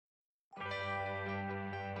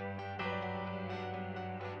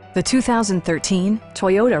the 2013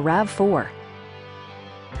 Toyota RAV4.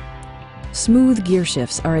 Smooth gear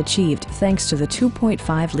shifts are achieved thanks to the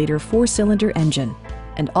 2.5-liter four-cylinder engine,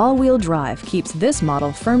 and all-wheel drive keeps this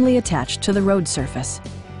model firmly attached to the road surface.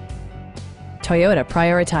 Toyota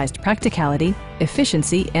prioritized practicality,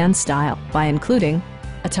 efficiency, and style by including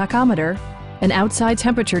a tachometer, an outside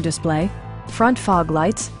temperature display, front fog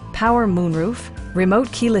lights, power moonroof,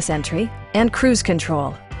 remote keyless entry, and cruise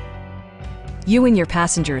control. You and your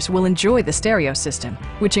passengers will enjoy the stereo system,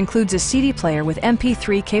 which includes a CD player with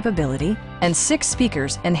MP3 capability and 6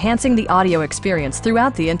 speakers enhancing the audio experience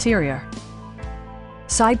throughout the interior.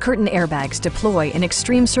 Side curtain airbags deploy in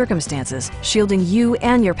extreme circumstances, shielding you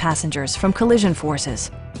and your passengers from collision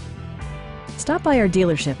forces. Stop by our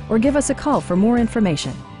dealership or give us a call for more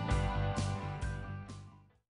information.